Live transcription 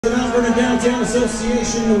The Mount Vernon Downtown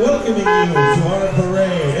Association welcoming you to our parade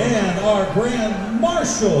and our Grand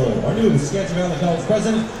Marshal, our new Skagit Valley College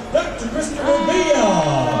President, Dr. Christopher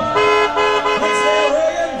Villa. Next to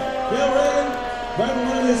Dale Reagan, driving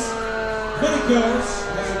one of his mini cars.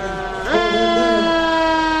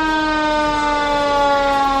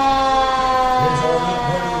 Here's our Mount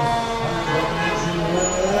Vernon Domination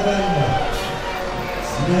 111.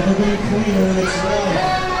 It's never been cleaner in its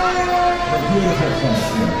life. Beautiful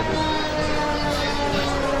class.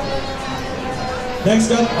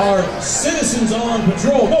 Next up are citizens on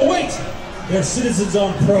patrol. Oh wait, they're citizens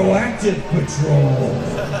on proactive patrol.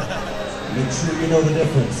 Make sure you know the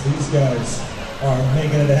difference. These guys are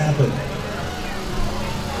making it happen.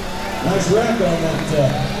 Nice rack on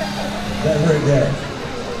that rig there.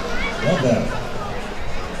 Love that.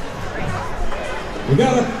 We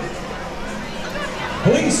got a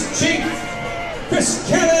police chief. Chris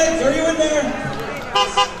Kenneth, are you in there?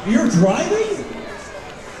 You're driving?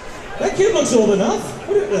 That kid looks old enough.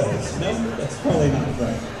 What is this? No, that's probably not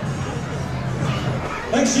right.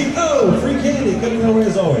 Thanks, Chief. Oh, free candy coming your way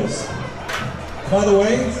as always. By the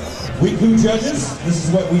way, we Koo judges, this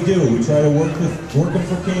is what we do. We try to work them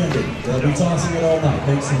for candy. They'll be tossing it all night.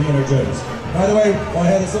 Thanks for being our judges. By the way, while I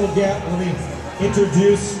have this little gap, let me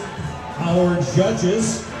introduce our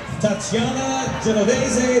judges. Tatiana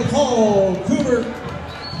Genovese, Paul Cooper,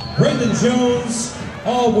 Brendan Jones,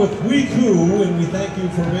 all with We Koo, and we thank you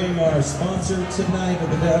for being our sponsor tonight of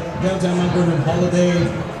the Downtown Mount Vernon Holiday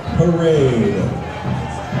Parade.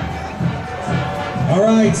 All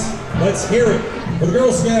right, let's hear it for the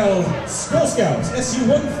Girl Scouts, SU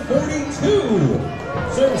 142.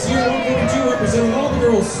 Service Year 142 representing all the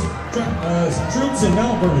girls troops in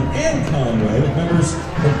Mount Vernon and Conway with members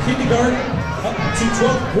from kindergarten up to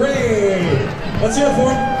 12th grade. Let's hear it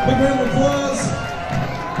for them. Big round of applause.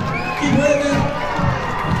 Keep raving.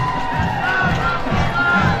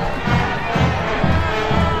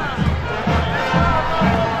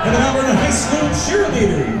 And the Mount Vernon High School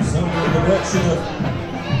cheerleaders under the direction of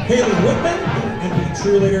Haley Whitman. And the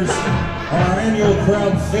cheerleaders are our annual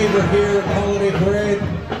crowd favorite here at the Holiday Parade.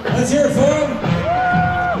 Let's hear it for them.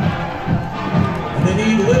 And they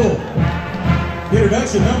need little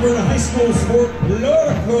introduction. Mount Vernon High School Sport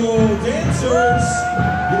Loco dancers.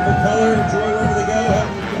 Beautiful color, enjoy wherever they go.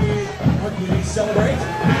 Helping our community celebrate.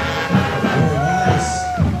 Very nice.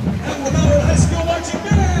 And the Mount Vernon High School Marching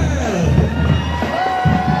Band.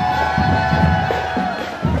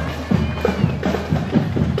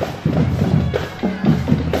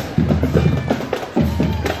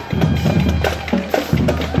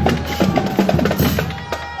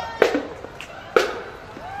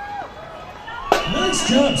 Nice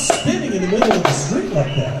job spinning in the middle of the street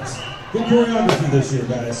like that. Good choreography this year,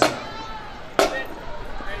 guys.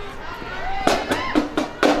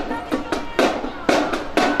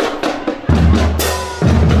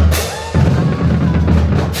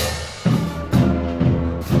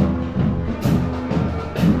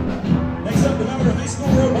 Next up, the Mount Vernon High School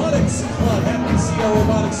Robotics Club. Happy to see our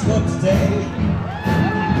Robotics Club today.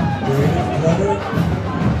 Creative, clever,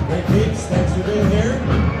 great peeps. Thanks for being here.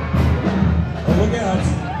 Look out.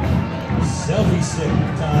 Selfie stick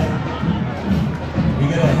time. We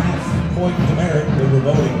get a half point demerit when we're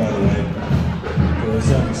voting, by the way, for a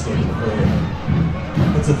selfie stick in the parade.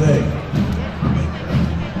 It's a thing.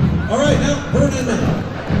 All right, now, Vernon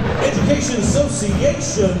Education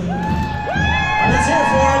Association. Let's hear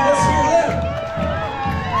for them. Let's hear them.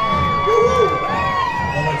 Woo-hoo.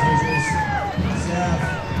 All our teachers, staff.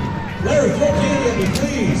 Larry, throw candy at me,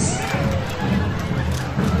 please.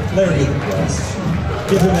 Larry, get the best.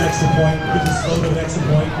 Give him an extra point. Give this float an extra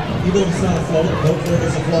point. Even if it's not a float, vote for it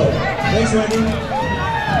as a float. Thanks, Wendy.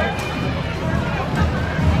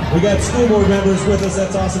 We got school board members with us.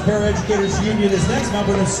 That's awesome. Paraeducators Union is next. Mount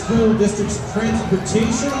Vernon School District's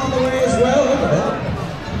transportation on the way as well. Look at that.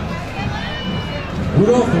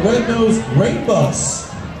 Rudolph the Red-Nosed Rain Bus.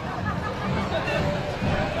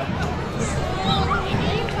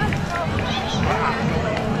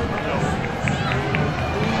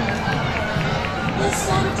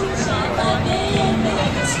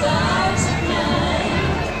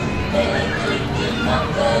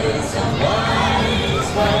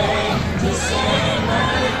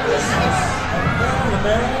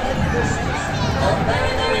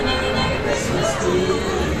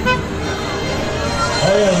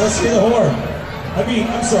 Oh yeah, let's hear the horn.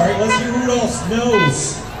 I'm sorry, let's hear Rudolph's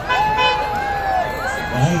nose.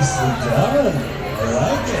 Nicely done. I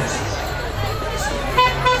like it.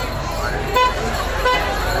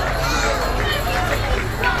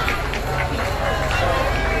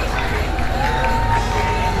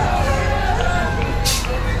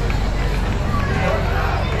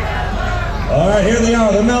 right, here they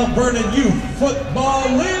are, the Mount Vernon Youth Football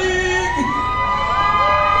League.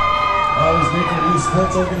 Always great for youth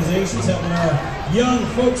sports organizations, helping our young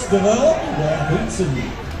folks develop into athletes and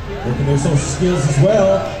working their social skills as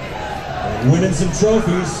well, and winning some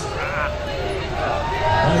trophies.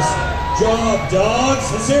 Nice job,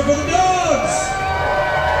 dogs. Let's hear it for the dogs.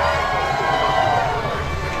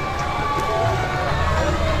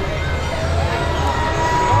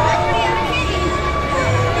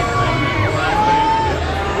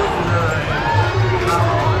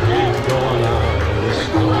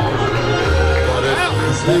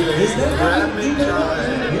 Is that right?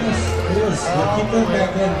 Yes, it is. Yeah, keep that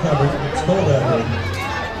back end covered. It's cold out here.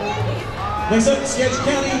 Next up, Skagit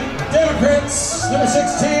County Democrats, number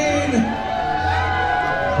 16.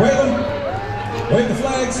 Wave them. Wave the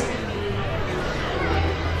flags.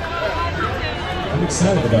 I'm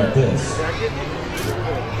excited about this.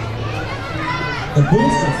 The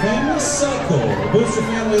Booster family cycle. The Booster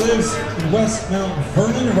family lives in West Mount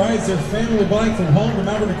Vernon and rides their family bike from home to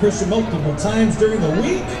Mount Vernon Christian multiple times during the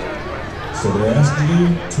week. So they're asking you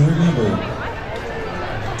to remember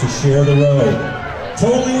to share the road.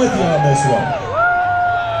 Totally with you on this one.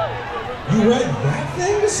 You ride that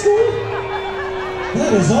thing to school?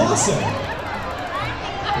 That is awesome.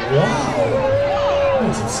 Wow.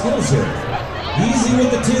 Oh, some skills here. Easy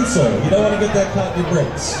with the tinsel. You don't want to get that caught in your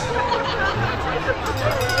brakes.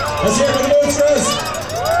 Let's hear it for the Boosters.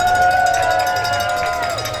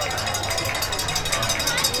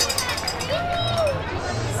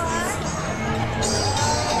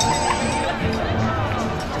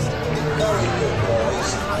 Very good, boys.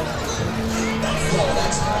 No,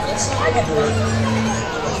 that's not what we're doing.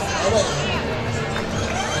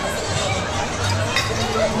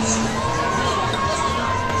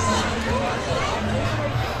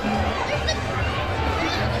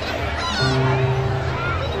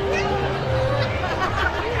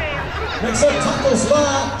 Next up, Tacos La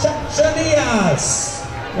Chachanillas.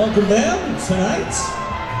 Welcome them tonight.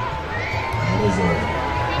 That is a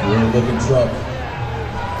weird-looking truck.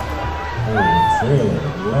 Oh, trailer,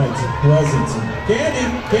 right, presents.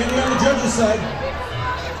 Candy on the judges' side.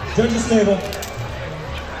 Judges' table.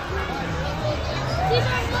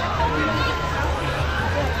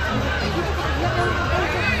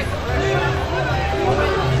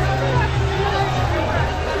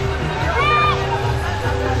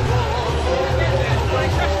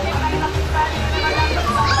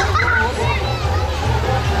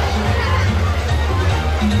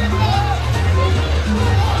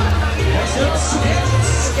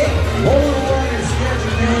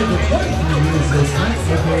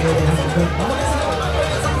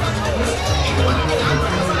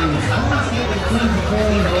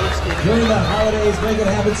 During the holidays, make it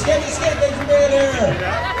happen. Skate, thanks for being here.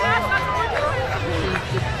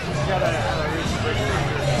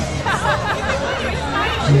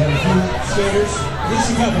 We have a few skaters. At least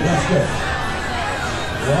a couple, that's good.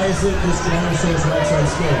 Why is it this drama shows right side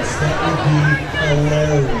skates? That would be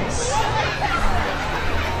hilarious.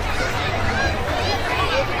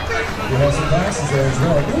 We have some classes there as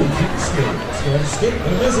well. Ooh, keep skate. Skate.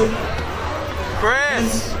 What is it?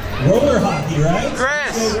 Chris! Roller hockey, right?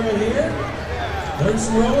 Chris! These guys right here. There's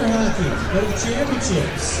some roller hockey. Go to the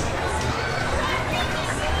championships.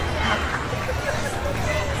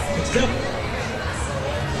 Next up.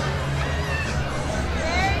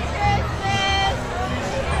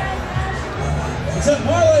 What's up,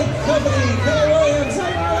 Marley Company? Keller Williams.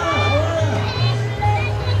 Hey, how are you?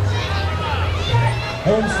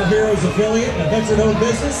 Homes for Heroes affiliate, a veteran-owned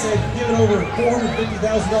business. They've given over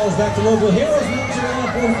 $450,000 back to local heroes, military law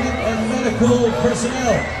enforcement, and medical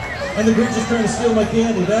personnel. And the Grinch is trying to steal my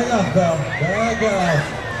candy. Back off, pal. Back off.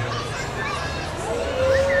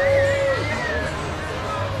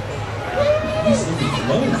 You seem to be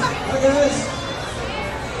floating. Hi, guys.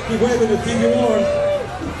 Keep waving to keep you warm.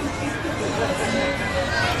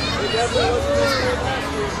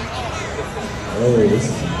 Oh, this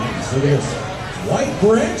is nice. Look at this. White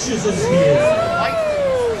Branches is here.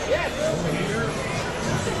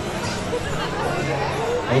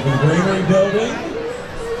 Open Greenery Building.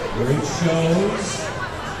 Great shows.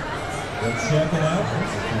 Go check it out.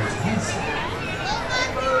 That's fantastic.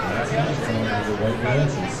 That's nice. The White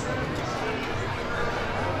Branches.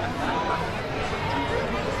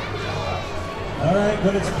 All right,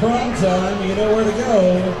 when it's prom time, you know where to go.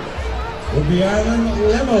 Whidbey Island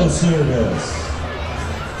Limo Service.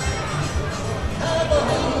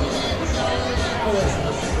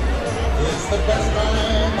 It's the best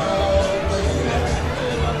time of the year.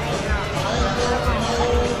 I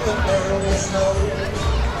don't know the early snow,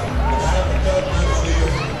 but I've got this year.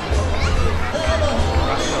 Come on,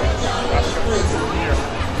 you got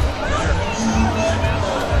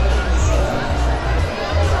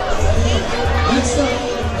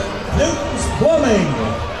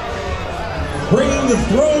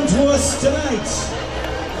to us tonight.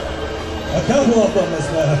 A couple of them as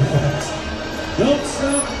well. Don't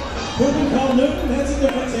Stop Pooping Call Newton. That's a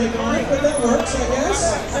different take on it, but that works, I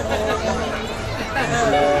guess.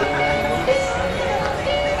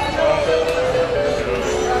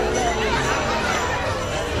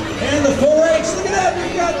 And the 4-H, look at that,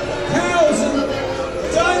 we've got cows and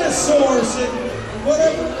dinosaurs and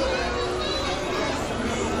whatever,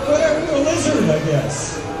 a lizard, I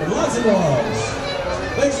guess, and lots of dogs.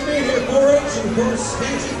 Thanks for being here, 4-H, and of course,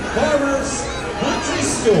 Stanton Farmers Country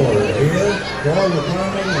Store here for all your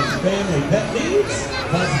farming and family pet needs.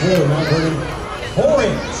 Lots of water, Mount Vernon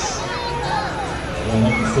 4-H. I'll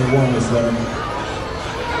help you stay warm this winter.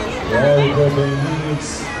 For all your propane needs.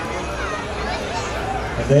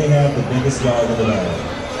 And they have the biggest yard in the valley.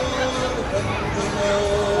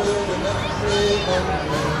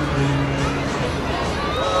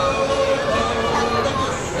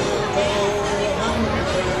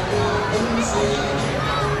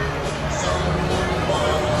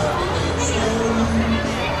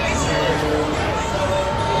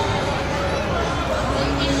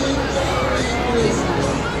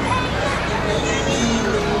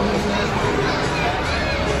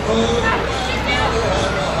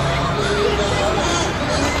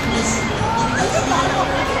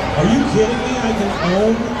 Are you kidding me? I can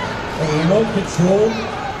own a remote-controlled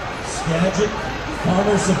Skagit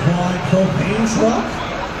Farmer Supply propane truck?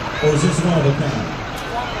 Or is this one of a kind?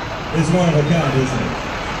 It's one of a kind, isn't it?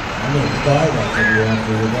 I'm going to buy that from you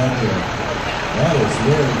after we're done here. That is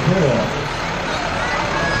really cool.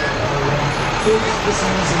 This is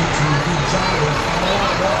a TV channel.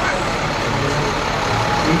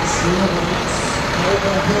 It's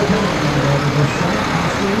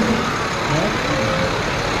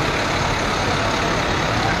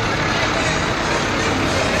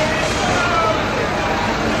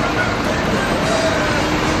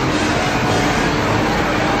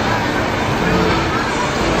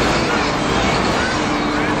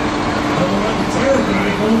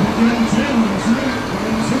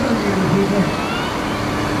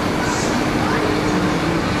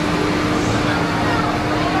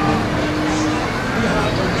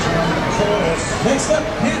Next up,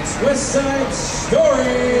 Pat's West Side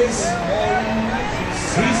Stories.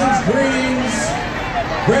 Seasons greetings.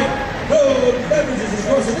 Great food, beverages, and of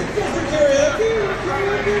course, a big filter karaoke.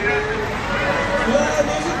 Live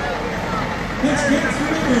music. Next kids for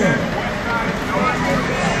dinner.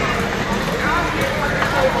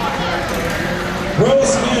 Throw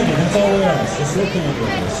us candy, that's all we ask. Just look candy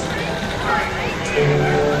at us.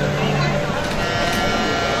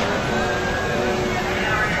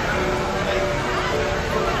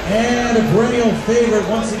 And a perennial favorite,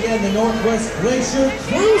 once again, the Northwest Glacier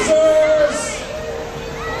Cruisers.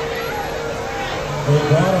 They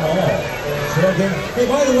brought them all.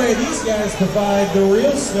 Hey, by the way, these guys provide the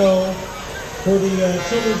real snow for the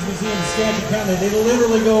Children's Museum of Skagit County. They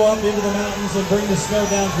literally go up into the mountains and bring the snow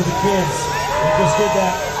down for the kids. We just did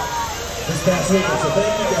that this past weekend, so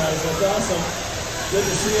thank you guys. That's awesome. Good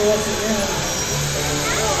to see you once again.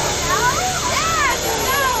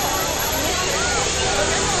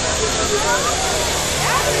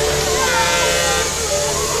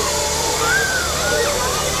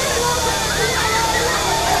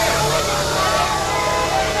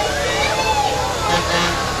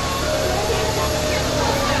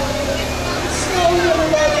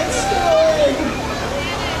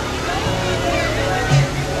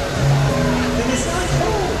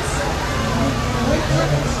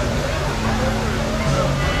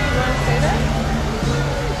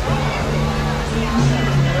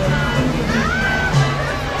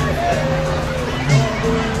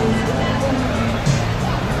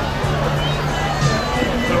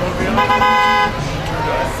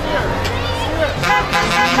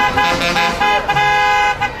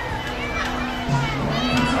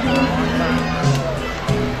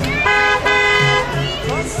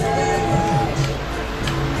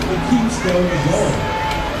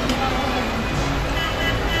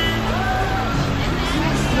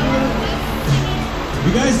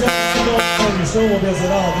 You guys don't go on your snowmobiles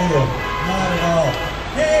at all, do you? Not at all.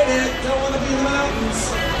 Hey, Nick, don't want to be in the mountains.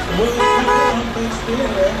 Where they come from, thanks for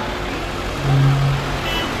being here.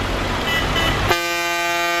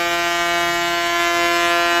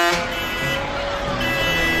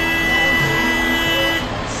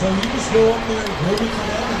 So you just go up there and maybe come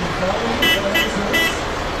out and you follow them? Is that how this works?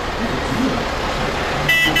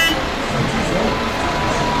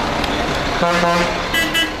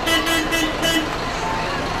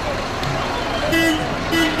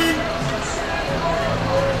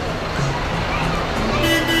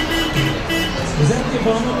 Is that the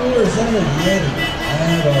Abominable or is that a Yeti?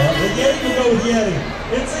 The Yeti will go with Yeti.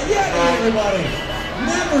 It's a Yeti, everybody.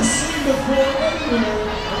 Never seen before anywhere.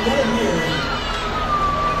 Right here.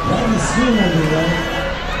 Right in the school over there.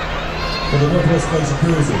 For the Northwest Glacier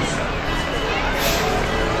Cruisers.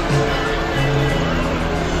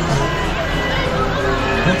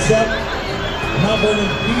 Next up, Mount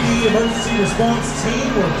Vernon PD Emergency Response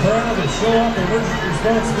Team. We're proud to show off the emergency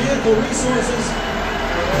response vehicle resources.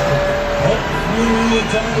 Help the community in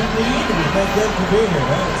time of need, and we thank them for being here.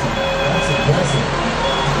 That's impressive.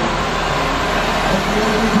 Thank you,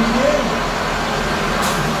 everybody.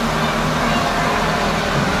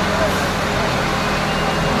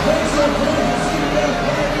 Thanks for playing. See you down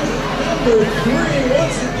number 3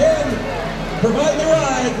 once again. Provide the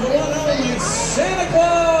ride for one only Santa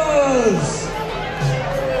Claus.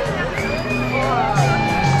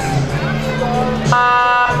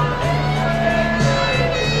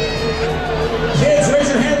 Kids, raise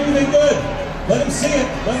your hand if you've been good. Let them see it.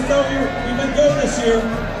 Let them know you've been good this year.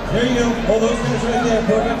 There you go. All those guys right there.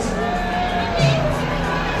 Perfect.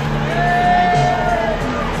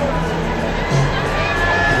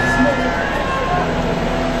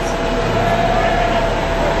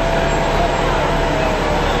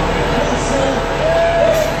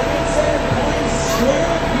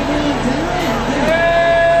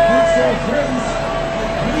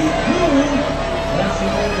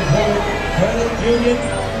 Union,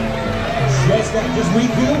 just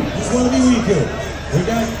Weeku, just want to be Weeku. We've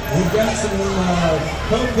got some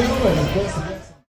cocoa and of course